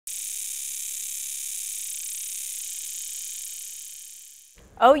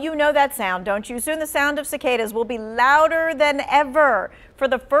Oh, you know that sound, don't you? Soon the sound of cicadas will be louder than ever. For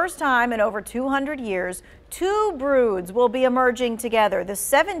the first time in over 200 years, two broods will be emerging together, the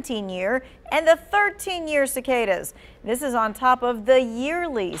 17-year and the 13-year cicadas. This is on top of the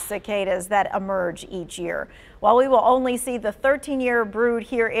yearly cicadas that emerge each year. While we will only see the 13-year brood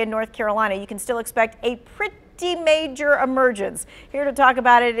here in North Carolina, you can still expect a pretty major emergence. Here to talk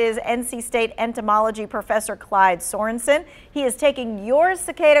about it is NC State entomology professor Clyde Sorensen. He is taking your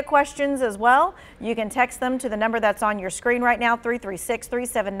cicada questions as well. You can text them to the number that's on your screen right now,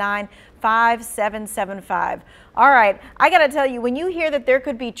 336-379-5775. All right, I got to tell you, when you hear that there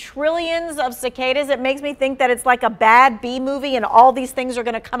could be trillions of cicadas, it makes me think that it's like a bad B movie and all these things are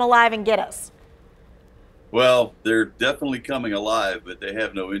going to come alive and get us. Well, they're definitely coming alive, but they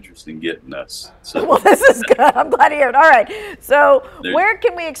have no interest in getting us. So. Well, this is good. I'm glad to hear it. All right. So where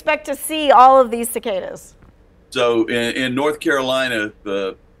can we expect to see all of these cicadas? So in North Carolina,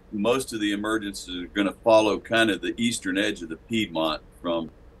 most of the emergences are going to follow kind of the eastern edge of the Piedmont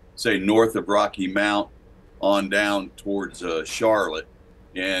from, say, north of Rocky Mount on down towards Charlotte.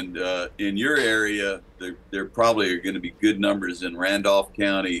 And in your area, there probably are going to be good numbers in Randolph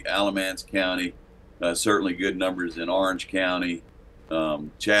County, Alamance County, certainly good numbers in Orange County.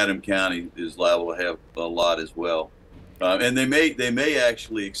 Chatham County is liable to have a lot as well. And they may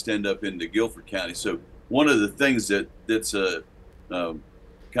actually extend up into Guilford County. So one of the things that's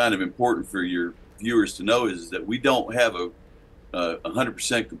kind of important for your viewers to know is that we don't have a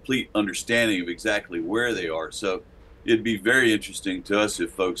 100% complete understanding of exactly where they are. So it'd be very interesting to us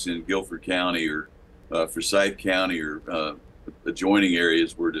if folks in Guilford County or Forsyth County or adjoining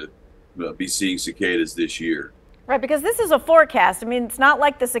areas were to be seeing cicadas this year. Right, because this is a forecast. I mean, it's not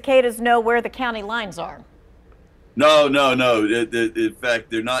like the cicadas know where the county lines are. No. In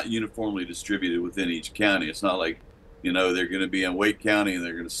fact, they're not uniformly distributed within each county. It's not like, you know, they're going to be in Wake County and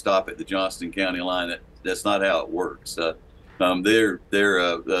they're going to stop at the Johnston County line. That's not how it works. In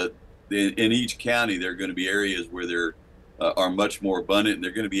each county, there are going to be areas where there are much more abundant, and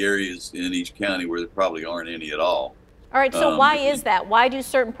there are going to be areas in each county where there probably aren't any at all. All right, so why is that? Why do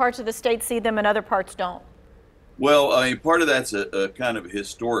certain parts of the state see them and other parts don't? Well, I mean, part of that's a kind of a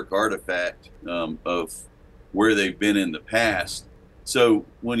historic artifact of where they've been in the past. So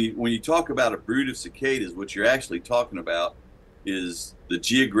when you talk about a brood of cicadas, what you're actually talking about is the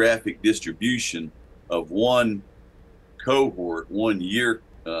geographic distribution of one cohort, one year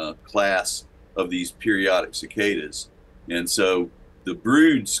class of these periodic cicadas. And so the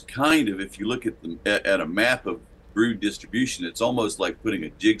broods kind of, if you look at them at a map of brood distribution, it's almost like putting a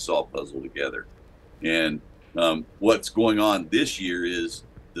jigsaw puzzle together. And what's going on this year is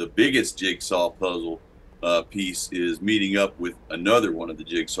the biggest jigsaw puzzle piece is meeting up with another one of the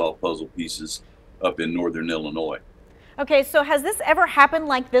jigsaw puzzle pieces up in northern Illinois. Okay, so has this ever happened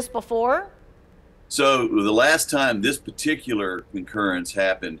like this before? So the last time this particular concurrence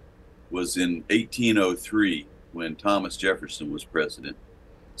happened was in 1803 when Thomas Jefferson was president.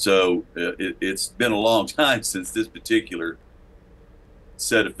 So it's been a long time since this particular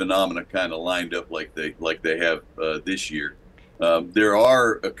set of phenomena kind of lined up like they have this year. There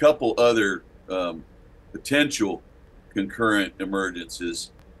are a couple other potential concurrent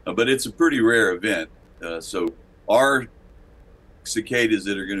emergences, but it's a pretty rare event. So our cicadas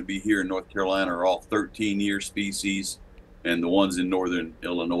that are going to be here in North Carolina are all 13-year species, and the ones in northern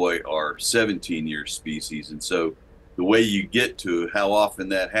Illinois are 17-year species. And so the way you get to how often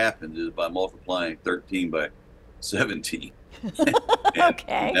that happens is by multiplying 13 by 17.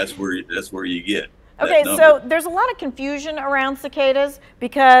 Okay. That's where you get. Okay, so there's a lot of confusion around cicadas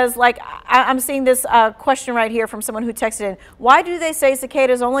because, like, I'm seeing this question right here from someone who texted in. Why do they say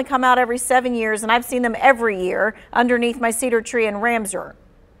cicadas only come out every 7 years, and I've seen them every year underneath my cedar tree in Ramseur?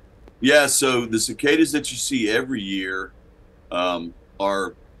 Yeah, so the cicadas that you see every year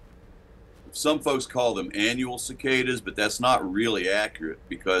are, some folks call them annual cicadas, but that's not really accurate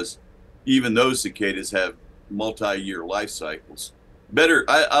because even those cicadas have multi-year life cycles. Better,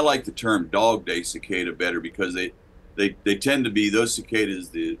 I like the term dog day cicada better because they tend to be, those cicadas,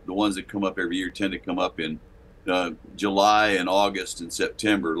 the ones that come up every year tend to come up in July and August and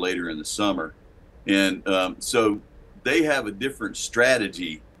September, later in the summer. And so they have a different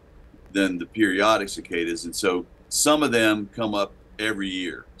strategy than the periodic cicadas. And so some of them come up every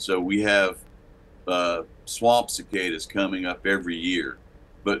year. So we have swamp cicadas coming up every year.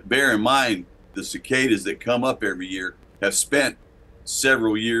 But bear in mind, the cicadas that come up every year have spent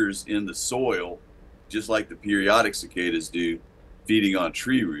several years in the soil, just like the periodic cicadas do, feeding on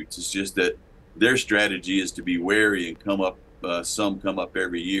tree roots. It's just that their strategy is to be wary and come up, some come up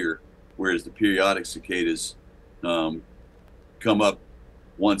every year, whereas the periodic cicadas come up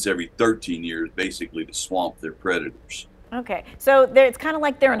once every 13 years, basically to swamp their predators. Okay, so it's kind of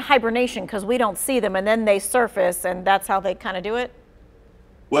like they're in hibernation because we don't see them, and then they surface, and that's how they kind of do it?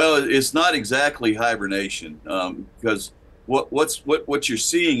 Well, it's not exactly hibernation, because what you're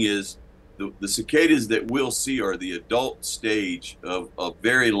seeing is the cicadas that we'll see are the adult stage of a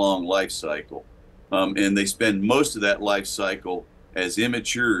very long life cycle, and they spend most of that life cycle as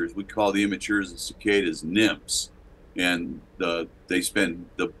immatures. We call the immatures of cicadas nymphs, and they spend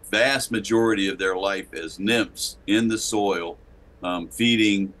the vast majority of their life as nymphs in the soil,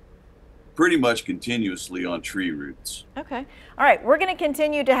 feeding pretty much continuously on tree roots. Okay. All right. We're going to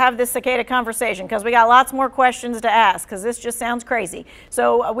continue to have this cicada conversation because we got lots more questions to ask because this just sounds crazy.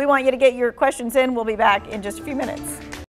 So we want you to get your questions in. We'll be back in just a few minutes.